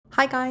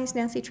Hi guys,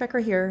 Nancy Trekker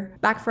here,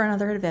 back for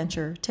another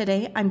adventure.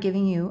 Today I'm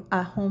giving you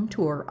a home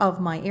tour of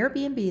my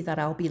Airbnb that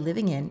I'll be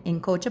living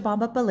in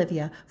Cochabamba,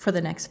 Bolivia for the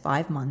next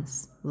 5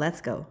 months.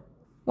 Let's go.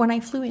 When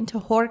I flew into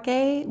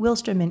Jorge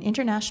Wilstermann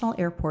International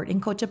Airport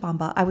in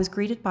Cochabamba, I was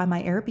greeted by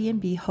my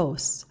Airbnb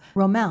hosts,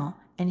 Romel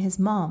and his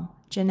mom,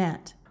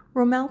 Jeanette.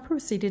 Romel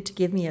proceeded to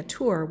give me a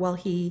tour while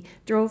he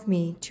drove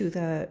me to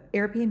the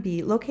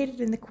Airbnb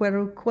located in the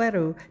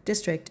Cuero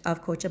district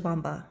of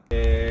Cochabamba.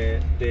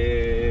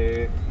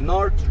 The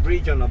north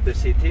region of the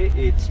city,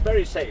 it's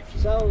very safe,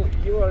 so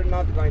you are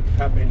not going to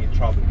have any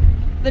trouble.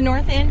 The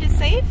north end is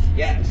safe?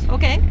 Yes.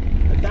 Okay.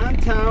 The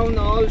downtown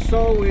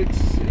also, it's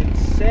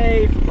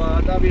safe,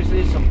 but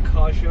obviously some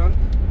caution.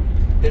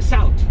 The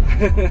south,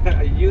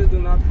 you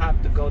do not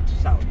have to go to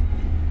south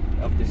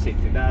of the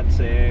city. That's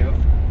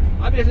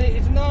obviously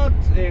it's not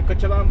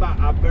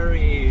Cochabamba a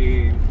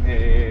very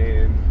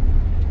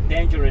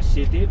dangerous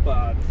city,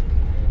 but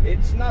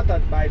it's not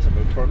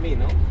advisable for me,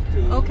 no,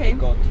 to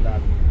go to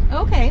that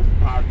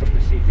part of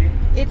the city.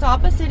 It's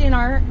opposite in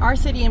our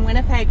city in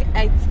Winnipeg.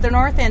 It's the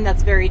north end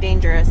that's very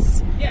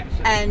dangerous. Yes.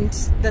 And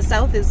the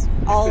south is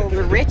all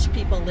the rich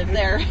people live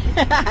there.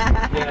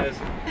 Yes.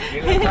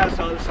 In La Paz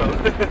also.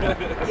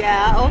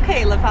 Yeah,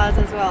 okay, La Paz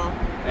as well.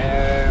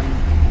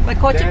 But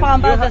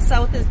Cochabamba, the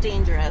south is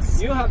dangerous.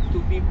 You have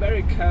to be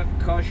very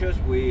cautious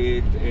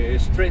with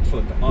street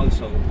food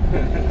also.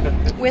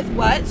 With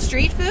what?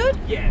 Street food?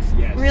 Yes,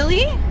 yes.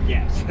 Really?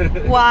 Yes.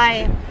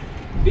 Why?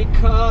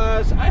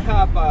 Because I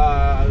have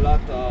a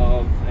lot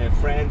of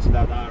friends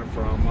that are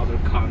from other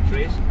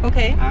countries.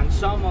 Okay. And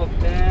some of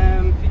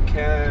them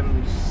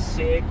became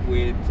sick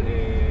with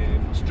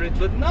street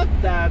food. Not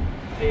that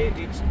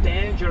it's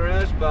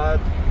dangerous, but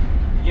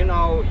you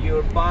know,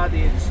 your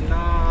body is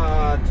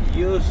not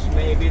used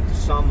maybe to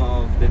some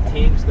of the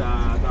things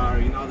that are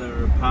in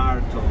other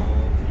part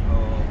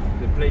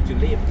of the place you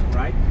live,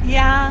 right?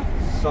 Yeah.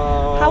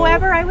 So.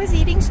 However, I was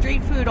eating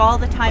street food all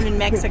the time in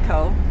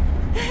Mexico.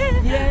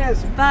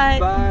 Yes,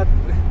 but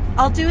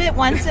I'll do it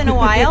once in a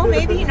while,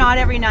 maybe not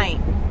every night.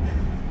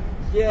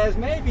 Yes,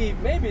 maybe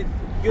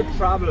you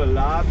travel a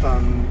lot,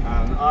 and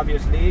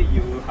obviously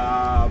you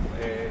have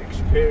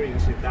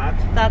experience in that.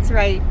 That's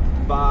right.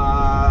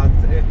 But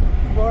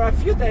for a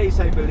few days,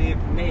 I believe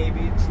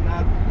maybe it's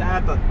not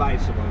that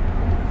advisable.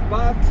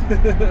 But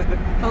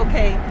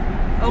okay,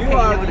 you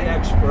are the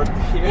expert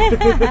here.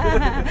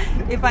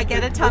 If I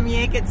get a tummy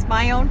ache, it's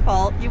my own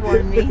fault. You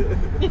warned me.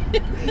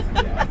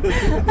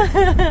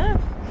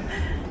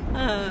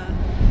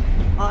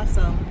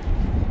 Awesome.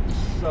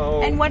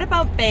 So. And what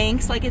about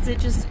banks? Like, is it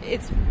just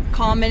it's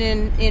common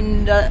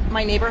in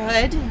my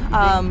neighborhood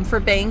for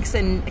banks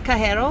and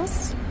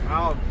cajeros?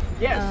 Oh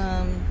yes.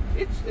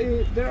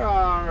 There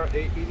are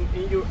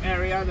in your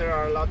area. There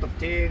are a lot of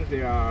things.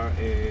 There are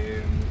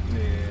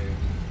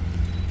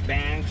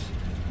banks.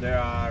 There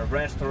are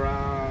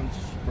restaurants,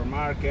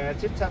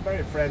 supermarkets. It's a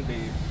very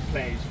friendly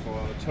place for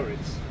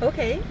tourists.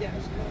 Okay.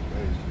 Yes,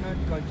 there's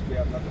not going to be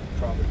a lot of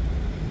trouble.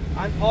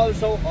 And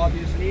also,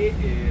 obviously,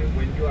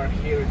 when you are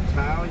here in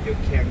town, you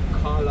can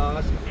call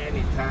us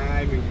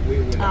anytime. We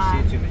will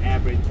assist you in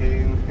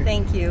everything.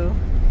 Thank you.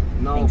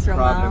 No Thanks,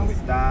 problem Romel.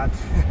 with that.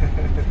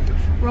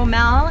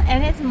 Romel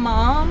and his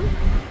mom,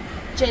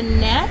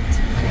 Jeanette,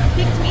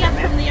 picked me up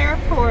from the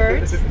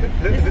airport.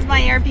 This is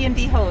my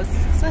Airbnb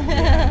hosts.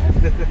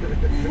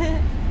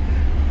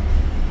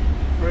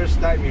 First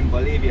time in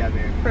Bolivia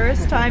then.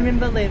 First time in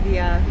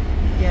Bolivia,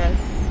 yes.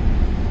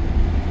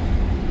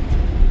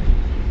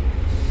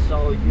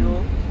 So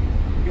you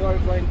are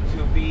going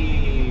to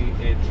be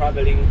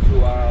traveling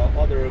to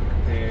other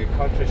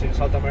countries in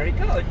South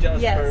America, or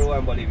just Peru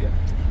and Bolivia?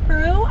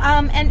 Peru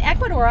and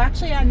Ecuador.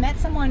 Actually, I met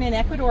someone in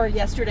Ecuador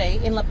yesterday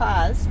in La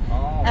Paz,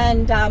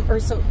 and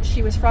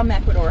she was from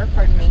Ecuador.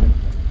 Pardon me,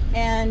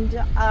 and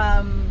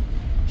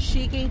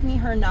she gave me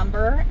her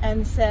number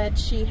and said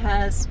she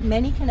has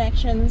many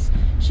connections.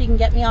 She can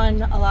get me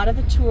on a lot of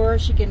the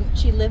tours.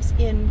 She lives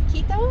in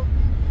Quito,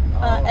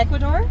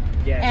 Ecuador,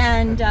 yes.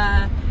 And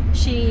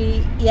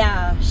she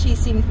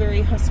seemed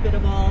very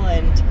hospitable,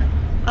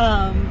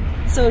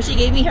 and so she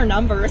gave me her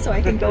number so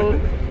I can go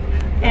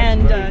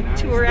and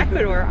nice. Tour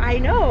Ecuador. I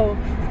know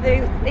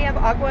they have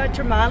agua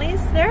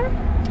termales there,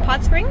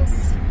 hot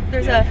springs.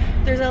 There's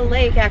a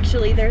lake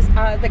actually. There's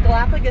the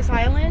Galapagos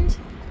Island,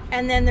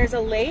 and then there's a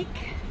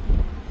lake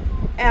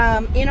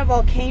in a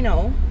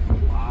volcano.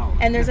 Wow.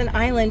 And there's an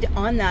island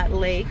on that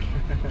lake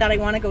that I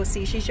want to go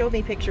see. She showed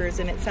me pictures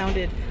and it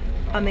sounded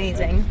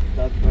amazing.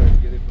 That's very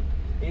beautiful.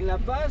 In La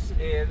Paz,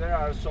 there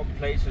are some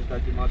places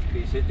that you must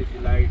visit if you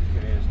like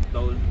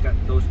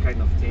those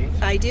kind of things.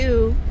 I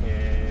do.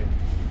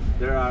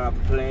 There are a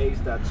place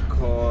that's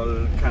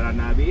called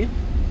Caranavi.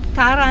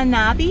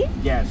 Caranavi?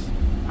 Yes.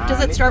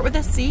 Does it start with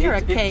a C or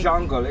a K? It's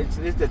jungle. It's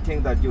the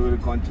thing that you're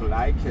going to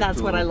like.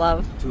 That's what I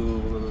love.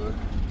 To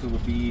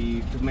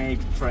make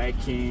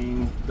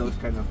trekking, those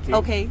kind of things.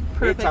 Okay,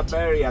 perfect. It's a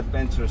very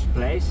adventurous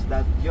place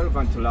that you're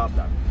going to love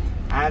that.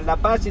 And La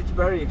Paz, it's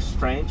very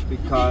strange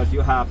because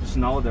you have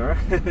snow there.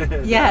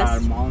 Yes. There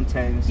are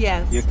mountains.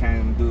 Yes. You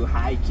can do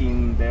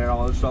hiking there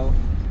also.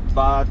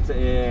 but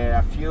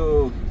a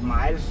few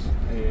miles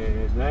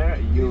there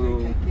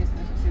you.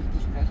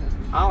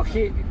 Oh,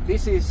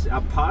 this is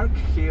a park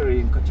here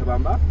in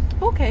Cochabamba.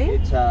 Okay.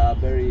 It's a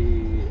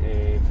very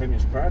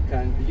famous park,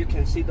 and you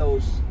can see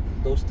those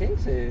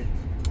things.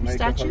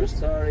 American Horror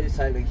Story,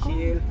 Silent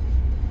Hill.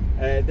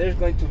 There's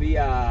going to be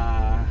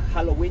a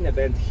Halloween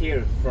event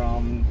here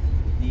from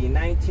the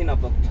 19th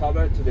of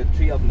October to the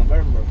 3rd of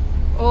November.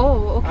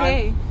 Oh,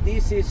 okay. And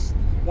this is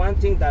one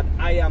thing that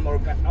I am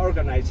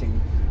organizing.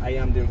 I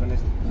am the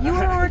organizer. You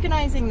are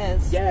organizing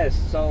this? Yes,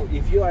 so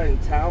if you are in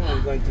town,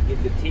 I'm going to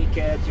give you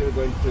tickets, you're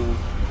going to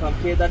come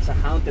here, that's a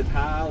haunted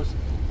house.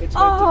 It's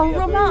going to be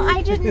Roman,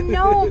 I didn't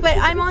know, but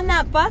I'm on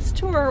that bus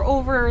tour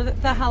over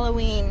the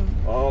Halloween.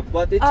 Oh,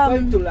 but it's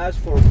going to last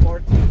for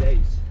 14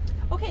 days.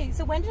 Okay,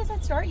 so when does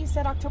that start? You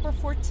said October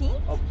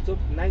 14th? October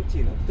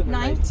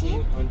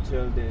 19th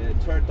until the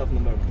 3rd of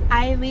November.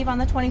 I leave on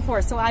the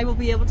 24th, so I will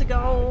be able to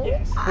go.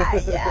 Yes.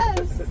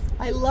 Yes.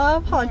 I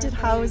love haunted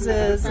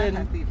houses.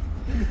 And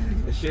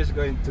she's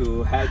going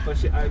to help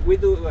us. We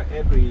do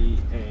every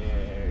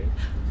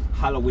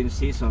Halloween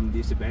season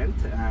this event,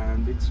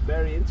 and it's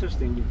very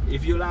interesting.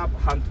 If you love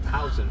haunted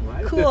houses,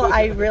 right? Cool,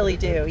 I really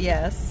do,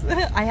 yes.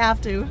 I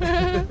have to.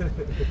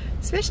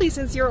 Especially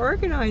since you're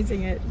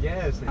organizing it.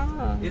 Yes,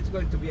 it's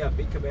going to be a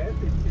big event.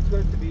 It's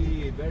going to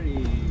be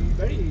very,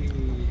 very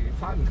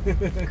fun.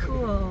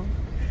 Cool.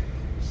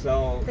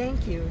 So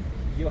thank you.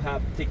 You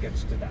have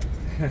tickets to that.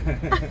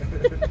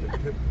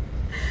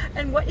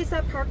 And what is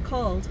that park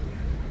called?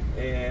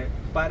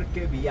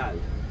 Parque Vial.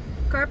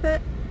 Parque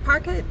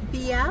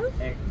Vial?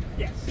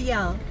 Yes.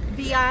 Vial.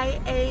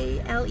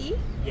 V-I-A-L-E?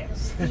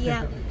 Yes.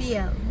 Vial.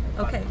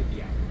 Okay.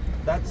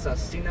 That's a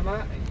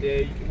cinema.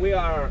 We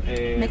are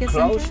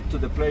close center? to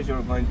the place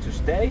you're going to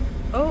stay.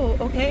 Oh,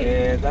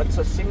 okay. That's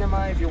a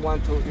cinema if you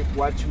want to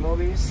watch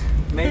movies.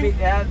 Maybe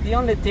the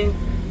only thing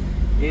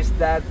is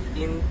that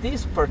in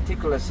this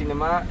particular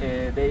cinema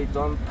they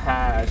don't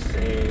pass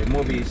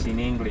movies in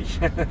English.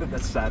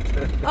 That's sad.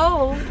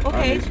 Oh,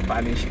 okay. Only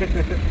Spanish.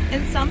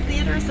 In some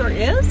theaters there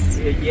is?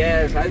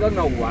 Yes, I don't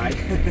know why.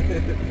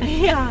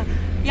 Yeah,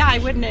 I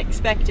wouldn't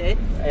expect it.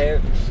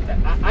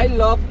 I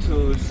love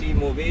to see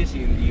movies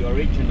in the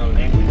original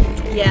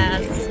language.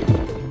 Yes.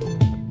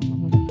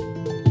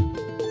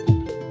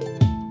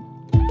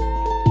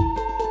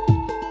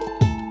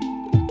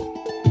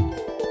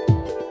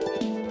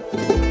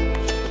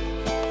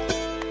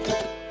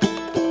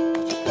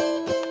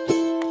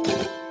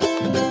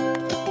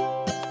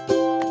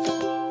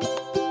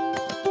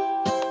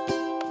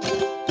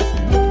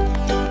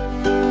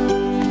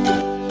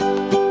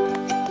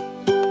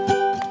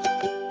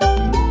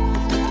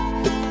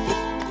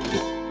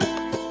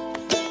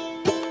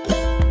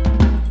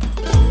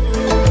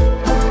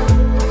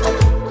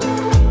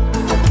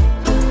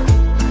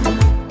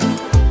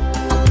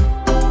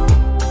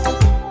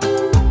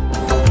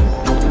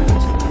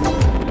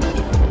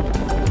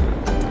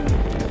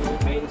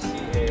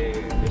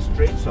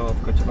 Of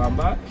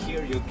Cochabamba.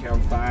 Here you can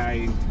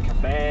find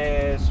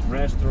cafes,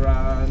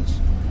 restaurants,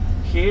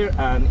 here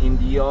and in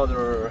the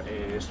other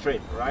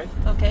street, right?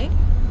 Okay.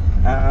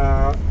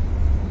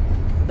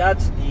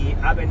 That's the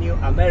Avenue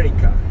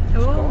America.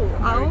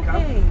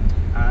 Okay.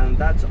 And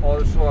that's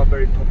also a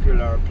very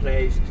popular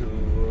place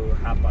to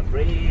have a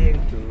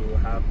drink, to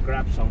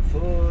grab some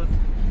food.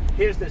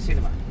 Here's the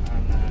cinema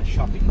and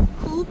shopping.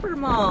 Hooper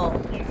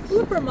Mall. Yes.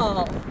 Hooper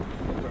Mall.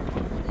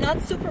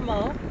 Not Super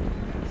Mall.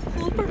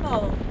 Hooper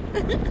Mall.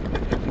 That's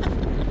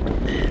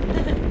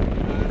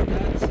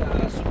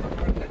a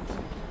supermarket.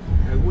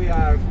 We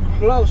are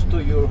close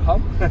to your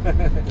home.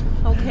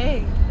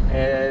 Okay.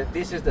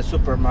 This is the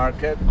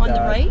supermarket on the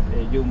right.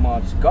 You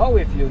must go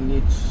if you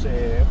need.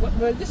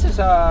 Well, this is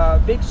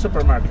a big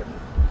supermarket.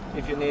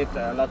 If you need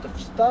a lot of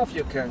stuff,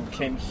 you can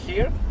come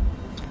here.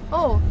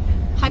 Oh,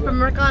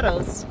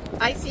 hypermercados.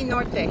 I see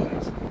Norte.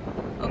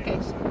 Okay.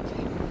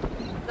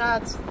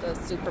 That's the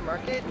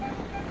supermarket.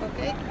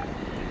 Okay.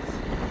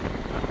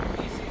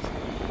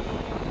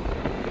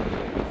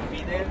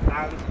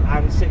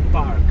 And St.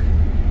 Park.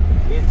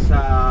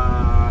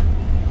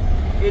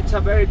 It's a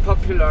very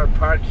popular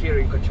park here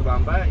in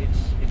Cochabamba.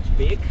 It's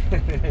big.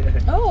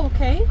 Oh,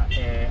 okay.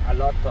 A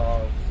lot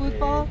of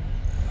football.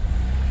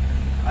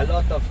 A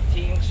lot of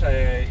things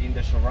in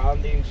the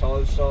surroundings,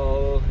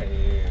 also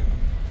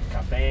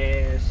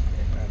cafes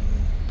and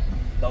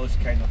those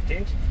kind of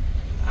things.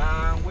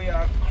 And we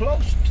are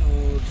close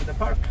to the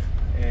park.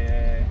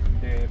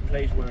 The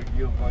place where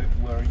you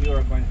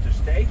are going to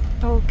stay.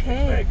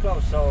 Okay. Very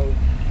close, so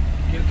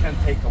you can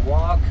take a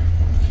walk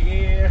from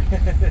here.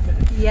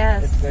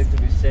 Yes. It's going to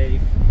be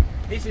safe.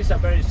 This is a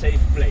very safe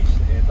place.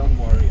 Don't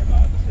worry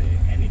about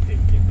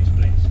anything in this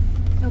place.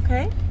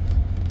 Okay.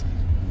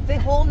 The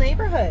whole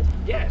neighborhood.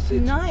 Yes.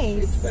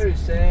 Nice. It's very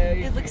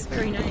safe. It looks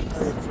very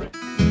nice.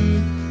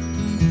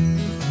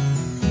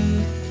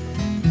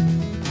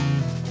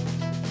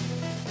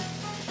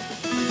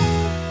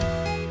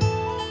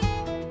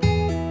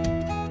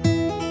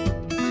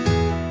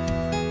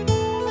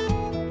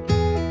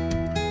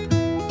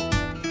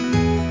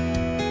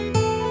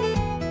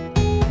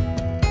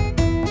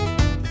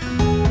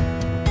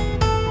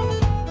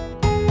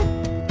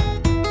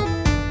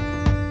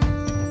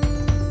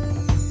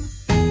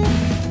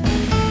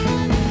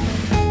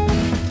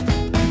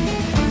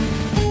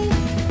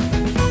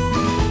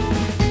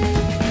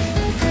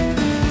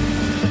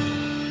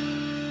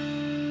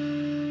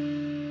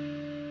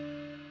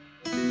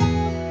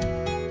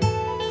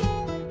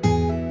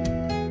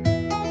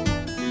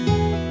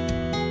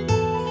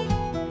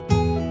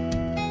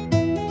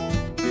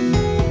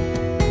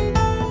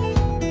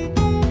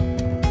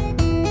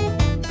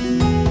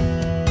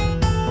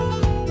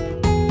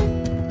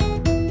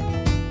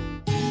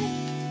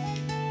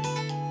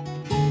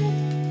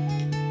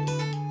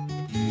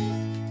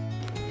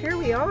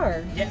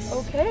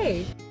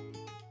 Okay.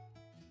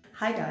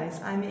 Hi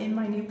guys, I'm in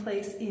my new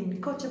place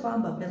in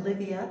Cochabamba,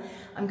 Bolivia.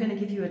 I'm going to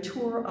give you a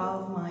tour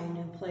of my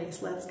new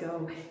place. Let's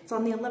go. It's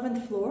on the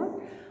 11th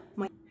floor.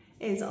 My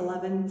is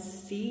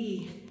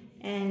 11C,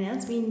 and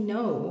as we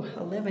know,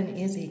 11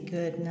 is a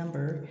good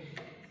number.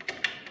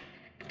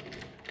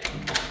 There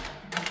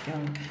we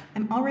go.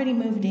 I'm already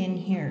moved in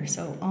here,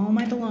 so all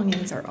my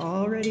belongings are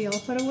already all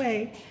put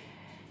away.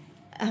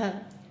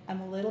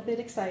 I'm a little bit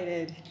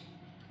excited.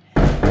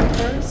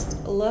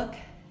 First, look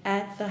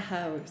at the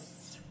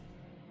house.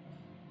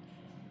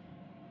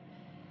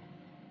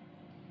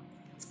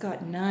 It's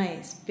got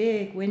nice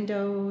big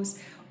windows,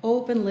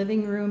 open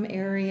living room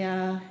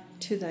area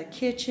to the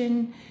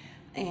kitchen,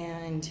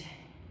 and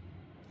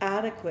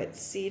adequate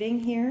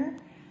seating here.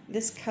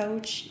 This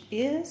couch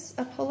is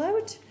a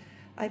pullout,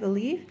 I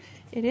believe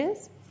it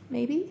is,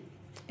 maybe.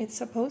 It's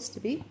supposed to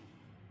be.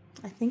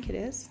 I think it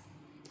is.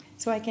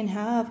 So I can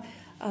have,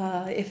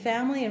 if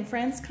family and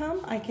friends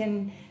come, I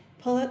can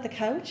pull out the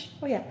couch.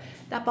 Oh yeah,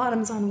 that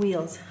bottom's on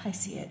wheels. I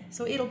see it.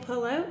 So it'll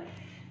pull out,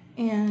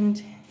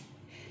 and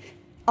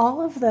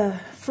all of the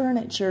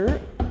furniture,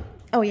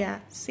 oh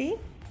yeah, see?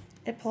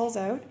 It pulls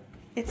out.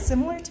 It's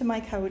similar to my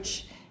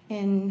couch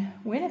in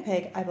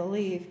Winnipeg, I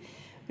believe,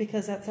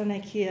 because that's an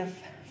IKEA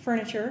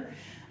furniture,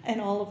 and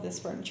all of this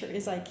furniture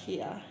is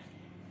IKEA.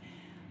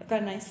 I've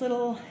got a nice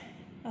little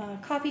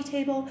coffee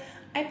table.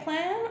 I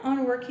plan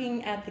on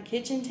working at the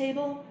kitchen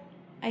table,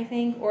 I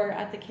think, or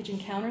at the kitchen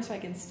counter so I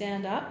can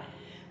stand up.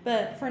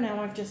 But for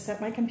now, I've just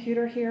set my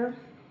computer here.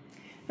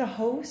 The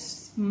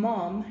host's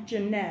mom,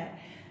 Jeanette,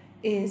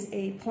 is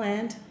a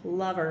plant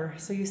lover.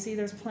 So you see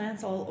there's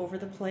plants all over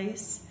the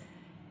place.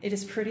 It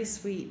is pretty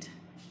sweet.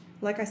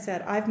 Like I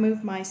said, I've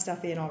moved my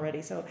stuff in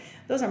already. So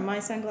those are my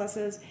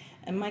sunglasses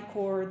and my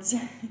cords.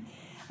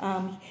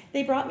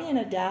 They brought me an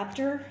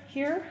adapter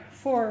here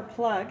for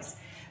plugs.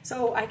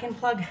 So I can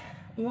plug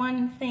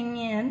one thing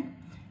in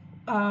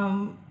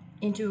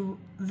into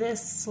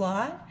this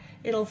slot.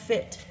 It'll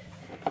fit,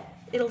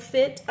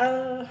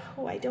 oh,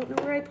 I don't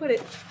know where I put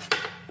it.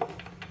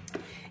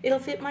 It'll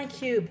fit my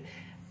cube,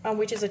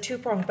 which is a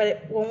 2-prong, but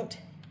it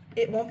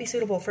won't be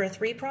suitable for a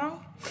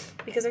 3-prong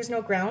because there's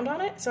no ground on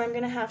it. So I'm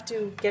gonna have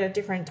to get a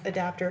different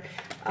adapter.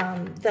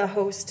 The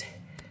host,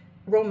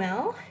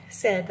 Romel,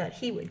 said that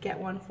he would get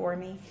one for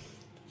me,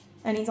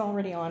 and he's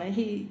already on it.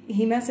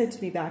 He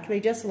messaged me back. They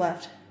just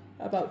left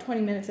about 20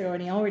 minutes ago,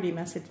 and he already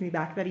messaged me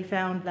back that he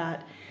found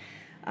that,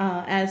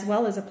 as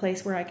well as a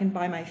place where I can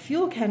buy my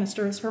fuel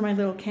canisters for my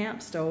little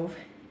camp stove.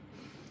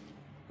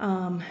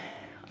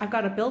 I've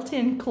got a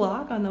built-in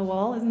clock on the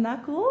wall. Isn't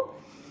that cool?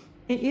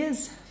 It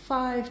is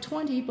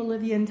 5:20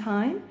 Bolivian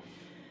time.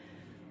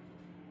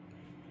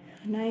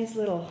 A nice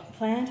little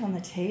plant on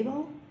the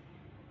table.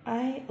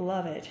 I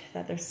love it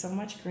that there's so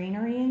much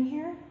greenery in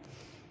here.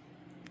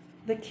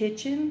 The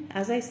kitchen,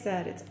 as I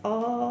said, it's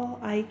all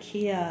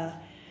IKEA.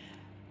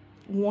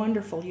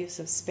 Wonderful use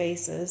of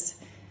spaces.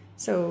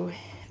 So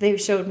they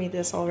showed me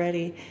this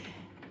already.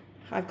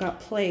 I've got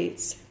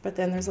plates, but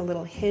then there's a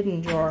little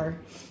hidden drawer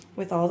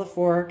with all the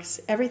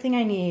forks, everything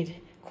I need.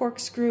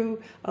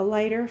 Corkscrew, a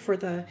lighter for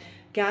the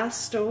gas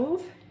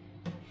stove,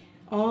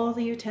 all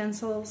the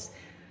utensils.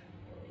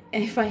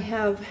 And if I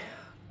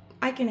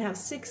can have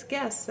 6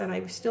 guests and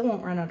I still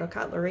won't run out of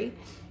cutlery.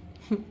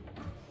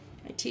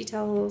 My tea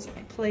towels,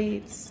 my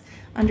plates.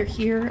 Under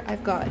here,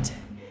 I've got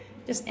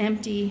just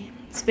empty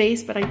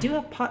space, but I do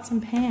have pots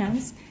and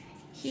pans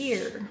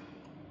here.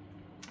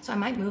 So I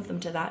might move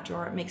them to that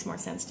drawer. It makes more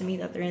sense to me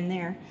that they're in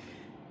there.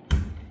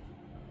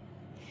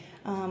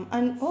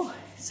 And oh,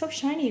 it's so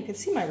shiny, you can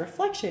see my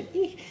reflection.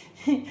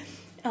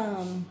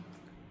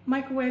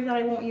 Microwave that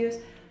I won't use.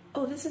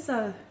 Oh, this is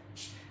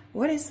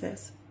what is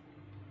this?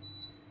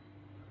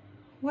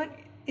 What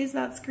is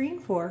that screen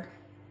for?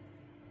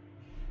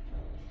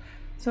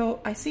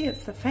 So I see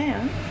it's the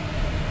fan.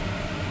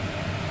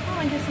 Oh,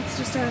 I guess it's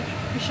just a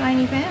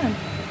shiny fan.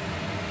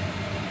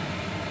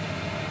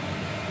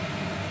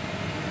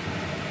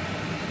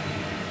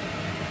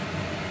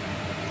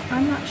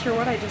 I'm not sure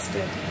what I just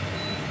did.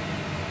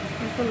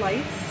 There's the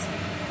lights.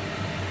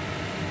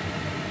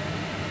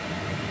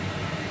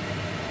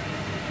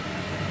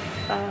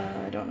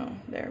 I don't know.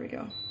 There we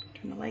go.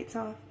 Turn the lights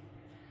off.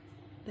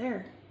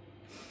 There.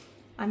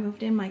 I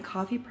moved in my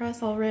coffee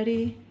press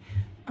already.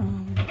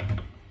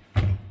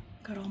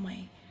 Got all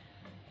my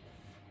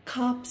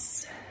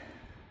cups,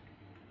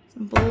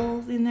 some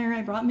bowls in there.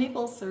 I brought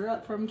maple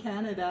syrup from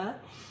Canada.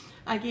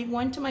 I gave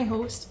one to my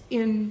host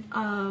in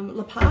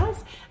La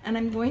Paz, and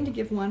I'm going to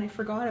give one, I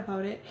forgot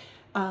about it,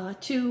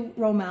 to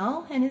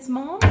Romel and his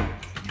mom,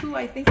 who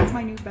I think is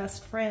my new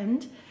best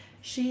friend.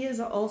 She is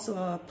also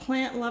a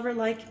plant lover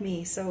like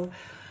me, so,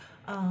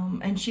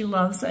 and she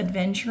loves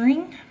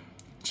adventuring.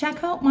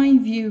 Check out my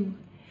view.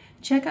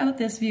 Check out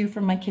this view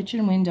from my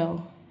kitchen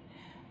window.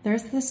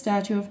 There's the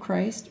statue of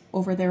Christ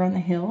over there on the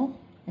hill.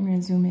 I'm going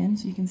to zoom in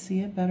so you can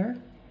see it better.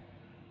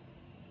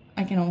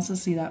 I can also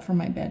see that from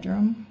my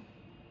bedroom.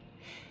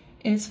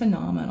 It's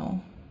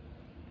phenomenal.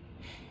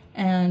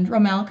 And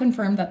Romel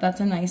confirmed that that's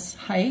a nice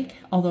hike,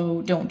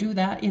 although don't do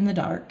that in the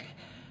dark.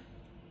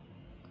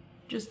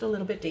 just a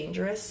little bit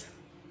dangerous.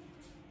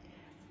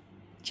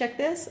 Check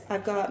this,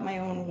 I've got my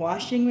own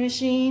washing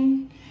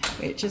machine,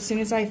 which as soon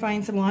as I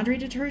find some laundry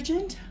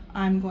detergent,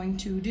 I'm going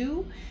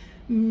to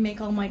make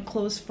all my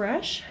clothes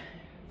fresh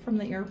from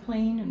the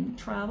airplane and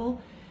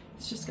travel.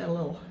 It's just got a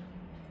little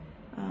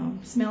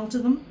smell to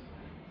them.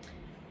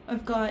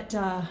 I've got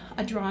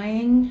a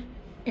drying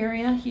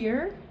area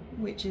here,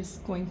 which is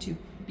going to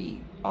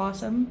be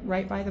awesome,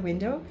 right by the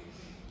window.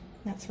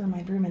 That's where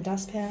my broom and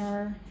dustpan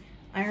are.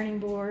 Ironing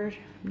board,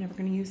 I'm never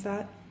going to use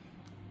that.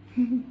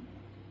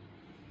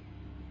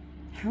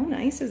 How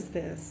nice is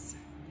this?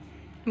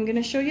 I'm going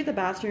to show you the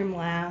bathroom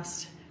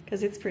last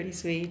because it's pretty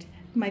sweet.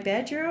 My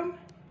bedroom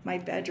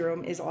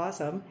is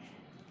awesome.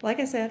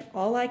 Like I said,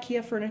 all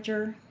IKEA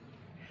furniture.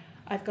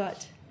 I've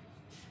got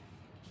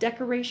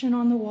decoration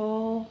on the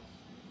wall.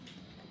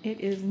 It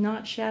is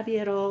not shabby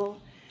at all.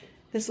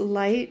 This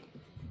light,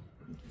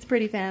 it's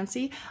pretty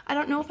fancy. I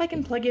don't know if I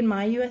can plug in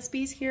my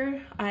USBs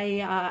here. I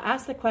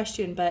asked the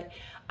question, but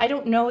I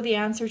don't know the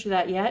answer to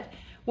that yet.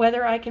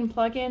 Whether I can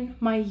plug in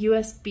my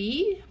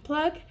USB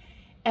plug,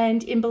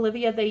 and in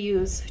Bolivia they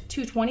use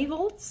 220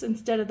 volts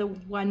instead of the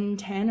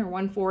 110 or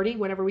 140,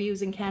 whatever we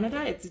use in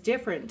Canada. It's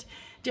different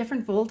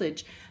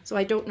voltage. So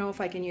I don't know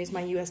if I can use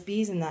my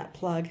USBs in that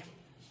plug.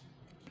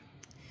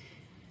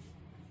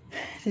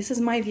 This is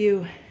my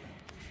view.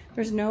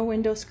 There's no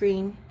window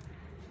screen.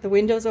 The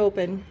window's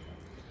open.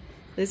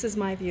 This is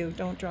my view.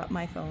 Don't drop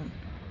my phone.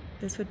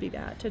 This would be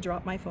bad to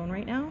drop my phone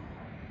right now.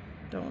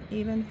 Don't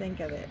even think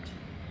of it.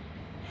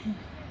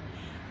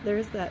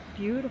 There's that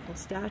beautiful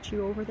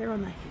statue over there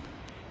on the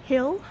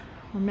hill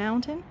or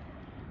mountain,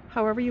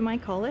 however you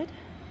might call it.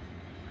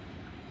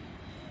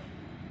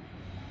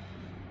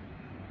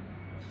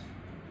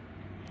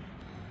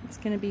 It's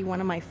going to be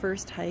one of my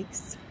first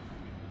hikes.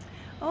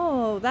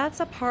 Oh, that's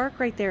a park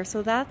right there.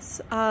 So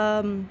that's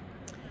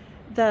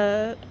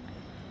the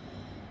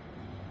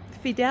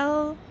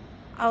Fidel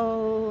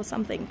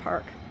something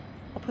park.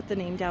 I'll put the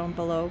name down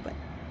below, but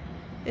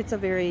it's a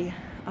very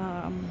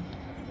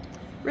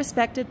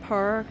respected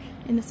park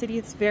in the city.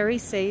 It's very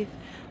safe.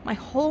 My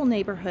whole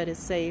neighborhood is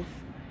safe.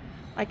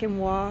 I can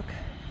walk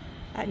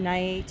at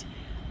night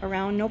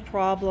around, no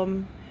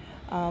problem.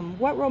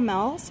 What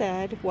Romel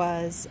said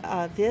was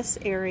this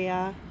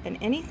area and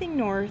anything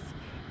north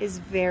is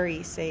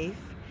very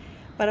safe.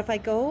 But if I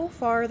go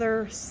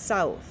farther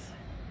south,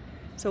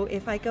 so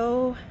if I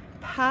go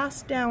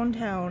past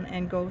downtown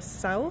and go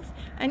south,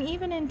 and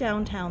even in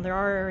downtown there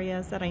are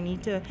areas that I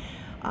need to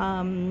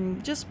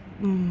just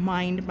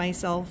mind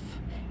myself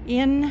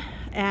in,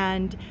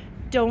 and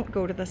don't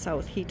go to the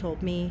south. He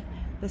told me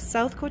the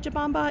South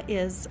Cochabamba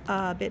is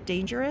a bit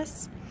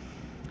dangerous.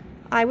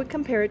 I would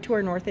compare it to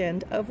our north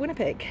end of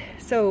Winnipeg.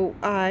 So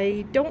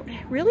I don't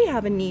really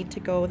have a need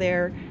to go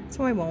there,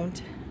 so I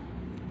won't.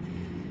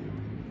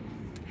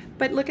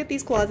 But look at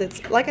these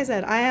closets. Like I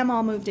said, I am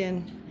all moved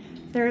in.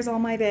 There's all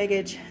my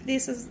baggage.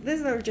 These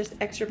are just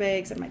extra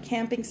bags and my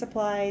camping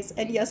supplies.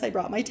 And yes, I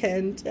brought my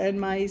tent and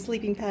my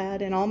sleeping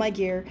pad and all my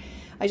gear.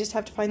 I just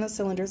have to find those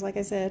cylinders, like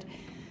I said.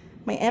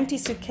 My empty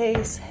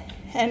suitcase,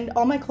 and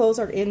all my clothes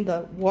are in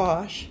the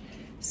wash.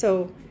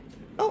 So,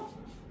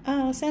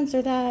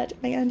 censor that,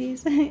 my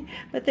undies.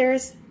 But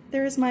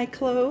there's my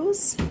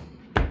clothes,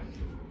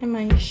 and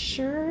my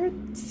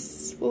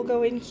shirts will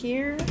go in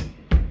here.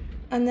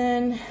 And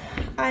then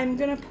I'm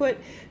gonna put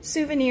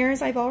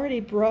souvenirs. I've already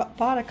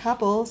bought a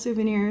couple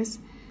souvenirs.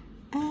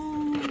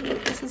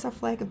 This is a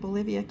flag of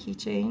Bolivia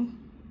keychain.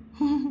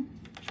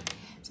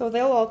 So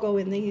they'll all go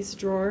in these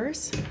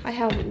drawers. I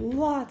have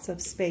lots of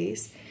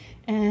space.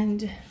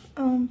 And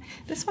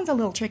this one's a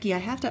little tricky. I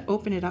have to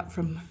open it up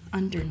from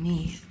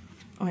underneath.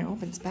 Oh, it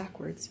opens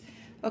backwards.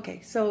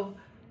 Okay, so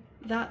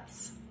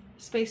that's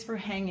space for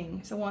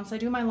hanging. So once I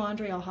do my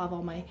laundry, I'll have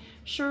all my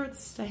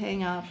shirts to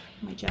hang up,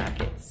 my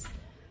jackets.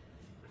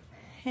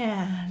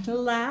 And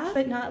last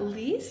but not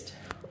least,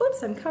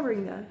 oops, I'm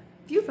covering the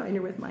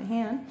viewfinder with my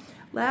hand.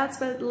 Last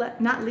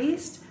but not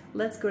least,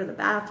 let's go to the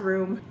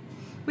bathroom,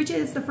 which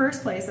is the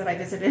first place that I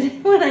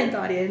visited when I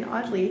got in,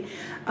 oddly.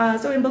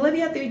 So in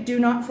Bolivia, they do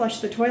not flush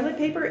the toilet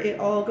paper. It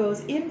all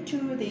goes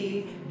into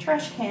the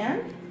trash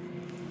can.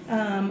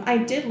 I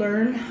did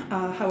learn,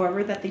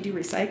 however, that they do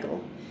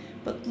recycle.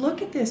 But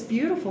look at this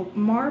beautiful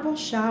marble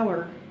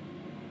shower.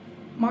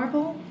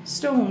 Marble,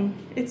 stone,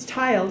 it's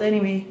tiled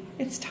anyway.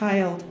 It's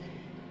tiled.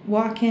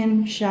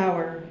 Walk-in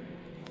shower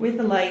with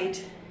a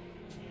light.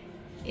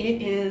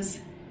 It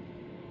is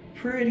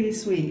pretty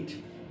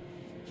sweet.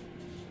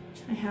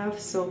 I have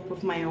soap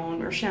of my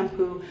own, or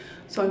shampoo,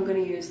 so I'm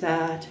going to use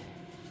that.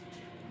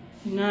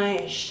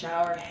 Nice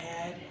shower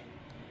head.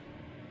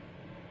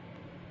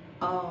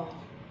 Oh,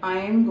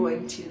 I'm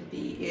going to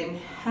be in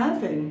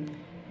heaven.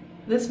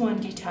 This one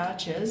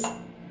detaches.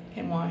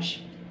 Can wash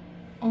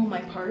all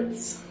my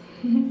parts.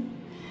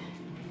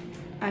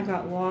 I've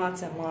got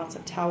lots and lots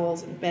of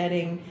towels and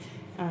bedding.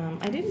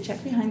 I didn't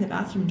check behind the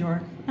bathroom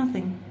door.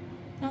 Nothing.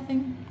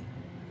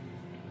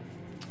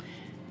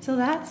 So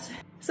that's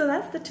So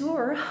that's the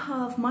tour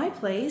of my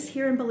place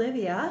here in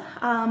Bolivia.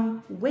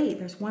 Wait,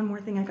 there's one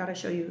more thing I gotta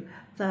show you.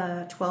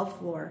 The 12th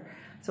floor.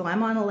 So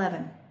I'm on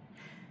 11.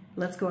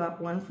 Let's go up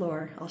one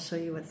floor. I'll show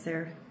you what's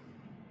there.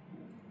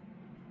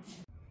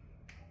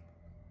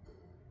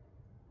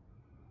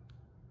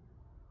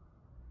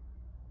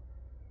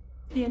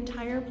 The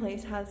entire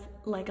place has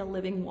like a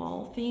living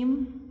wall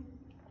theme.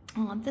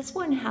 This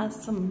one has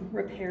some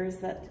repairs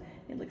that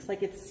it looks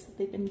like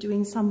they've been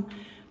doing some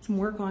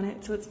work on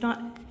it, so it's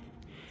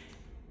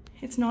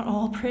not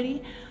all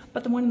pretty,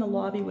 but the one in the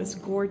lobby was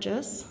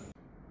gorgeous.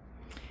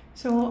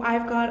 So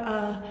I've got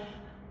a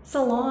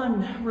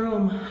salon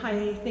room.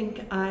 I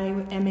think I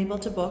am able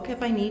to book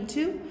if I need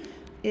to.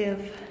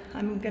 If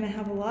I'm gonna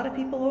have a lot of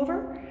people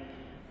over,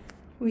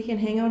 we can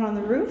hang out on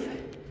the roof.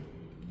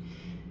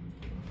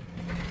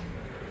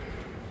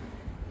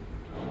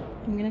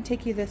 I'm gonna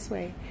take you this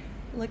way.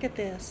 Look at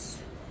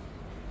this.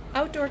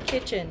 Outdoor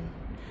kitchen.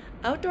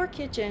 Outdoor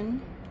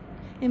kitchen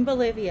in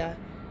Bolivia.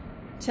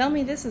 Tell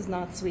me this is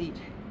not sweet.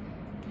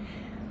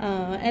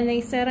 And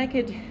they said I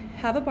could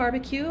have a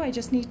barbecue. I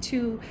just need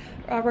to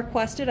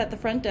request it at the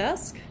front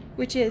desk,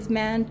 which is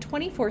manned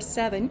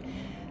 24/7.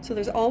 So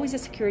there's always a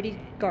security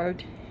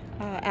guard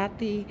at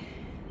the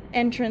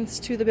entrance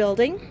to the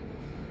building.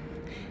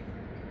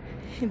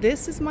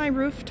 This is my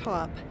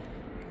rooftop.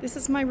 This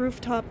is my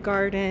rooftop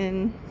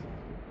garden.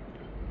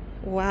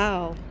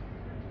 Wow.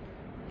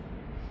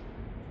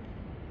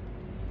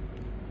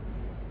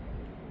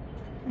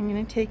 I'm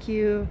gonna take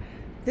you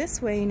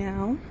this way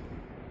now.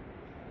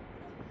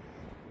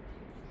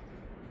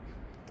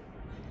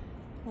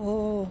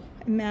 Oh,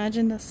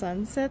 imagine the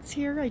sunsets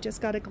here. I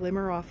just got a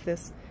glimmer off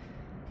this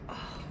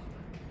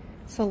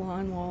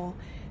salon wall.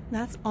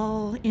 That's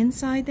all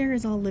inside. There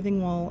is all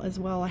living wall as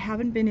well. I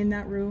haven't been in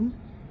that room.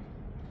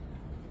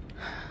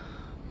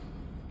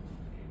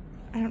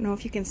 I don't know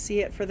if you can see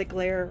it for the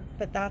glare,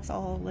 but that's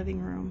all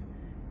living room.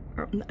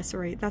 Or,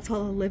 sorry, that's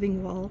all a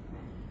living wall.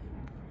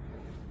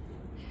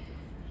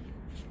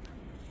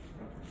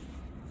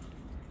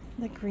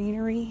 The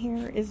greenery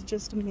here is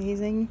just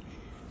amazing.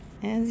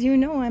 As you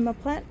know, I'm a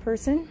plant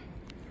person.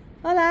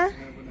 Hola,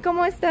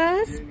 ¿cómo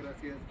estás? Bien,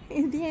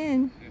 gracias.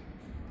 Bien.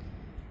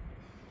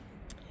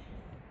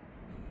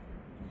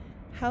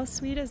 How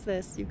sweet is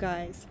this, you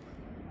guys?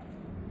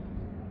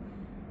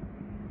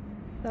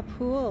 The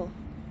pool.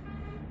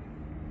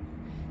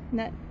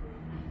 And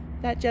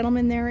that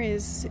gentleman there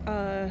is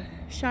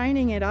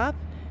shining it up,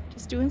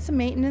 just doing some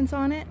maintenance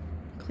on it,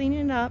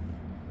 cleaning it up,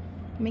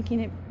 making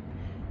it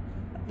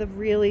the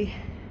really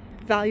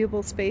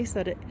valuable space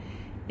that it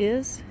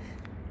is.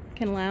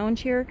 Can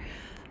lounge here.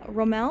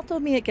 Romel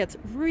told me it gets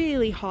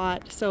really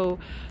hot, so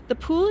the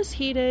pool is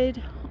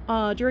heated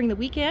during the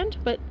weekend,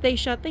 but they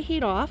shut the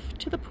heat off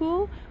to the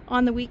pool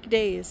on the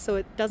weekdays so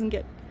it doesn't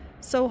get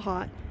so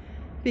hot,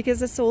 because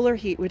the solar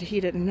heat would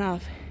heat it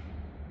enough.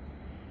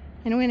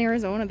 I know in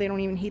Arizona they don't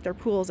even heat their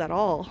pools at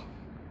all,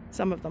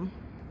 some of them,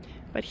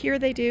 but here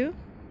they do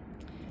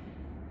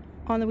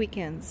on the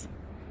weekends.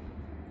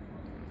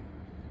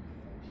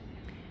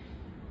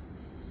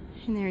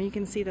 And there you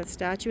can see that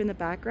statue in the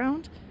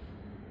background.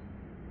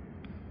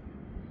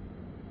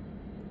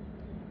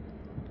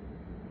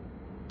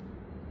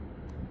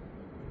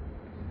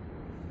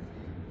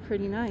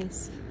 Pretty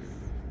nice.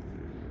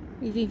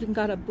 We've even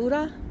got a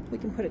Buddha. We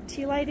can put a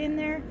tea light in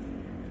there.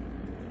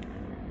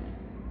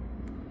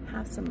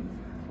 Have some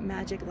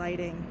magic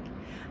lighting.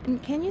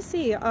 And can you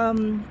see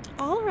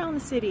all around the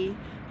city?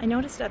 I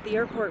noticed at the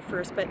airport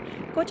first, but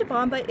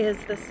Cochabamba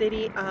is the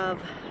city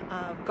of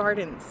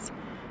gardens.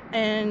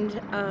 And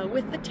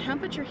with the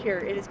temperature here,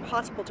 it is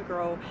possible to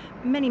grow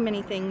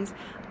many things.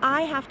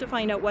 I have to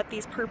find out what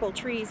these purple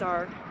trees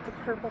are, the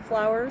purple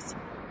flowers.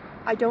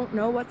 I don't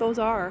know what those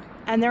are,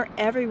 and they're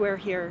everywhere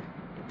here.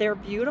 They're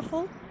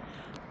beautiful,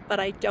 but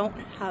I don't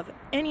have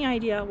any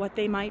idea what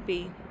they might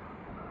be.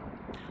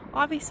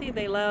 Obviously,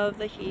 they love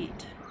the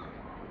heat,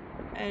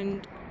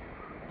 and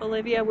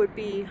Bolivia would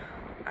be,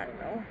 I don't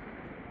know.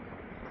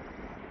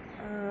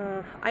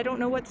 I don't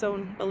know what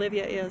zone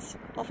Bolivia is.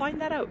 I'll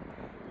find that out.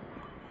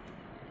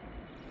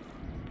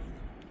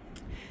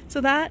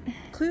 So that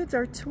concludes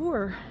our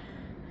tour.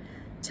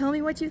 Tell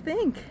me what you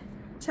think.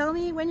 Tell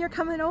me when you're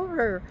coming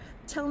over.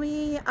 Tell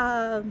me,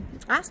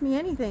 ask me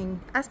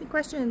anything. Ask me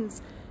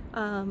questions.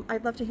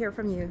 I'd love to hear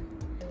from you.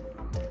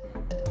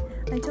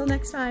 Until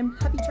next time,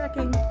 happy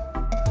trekking.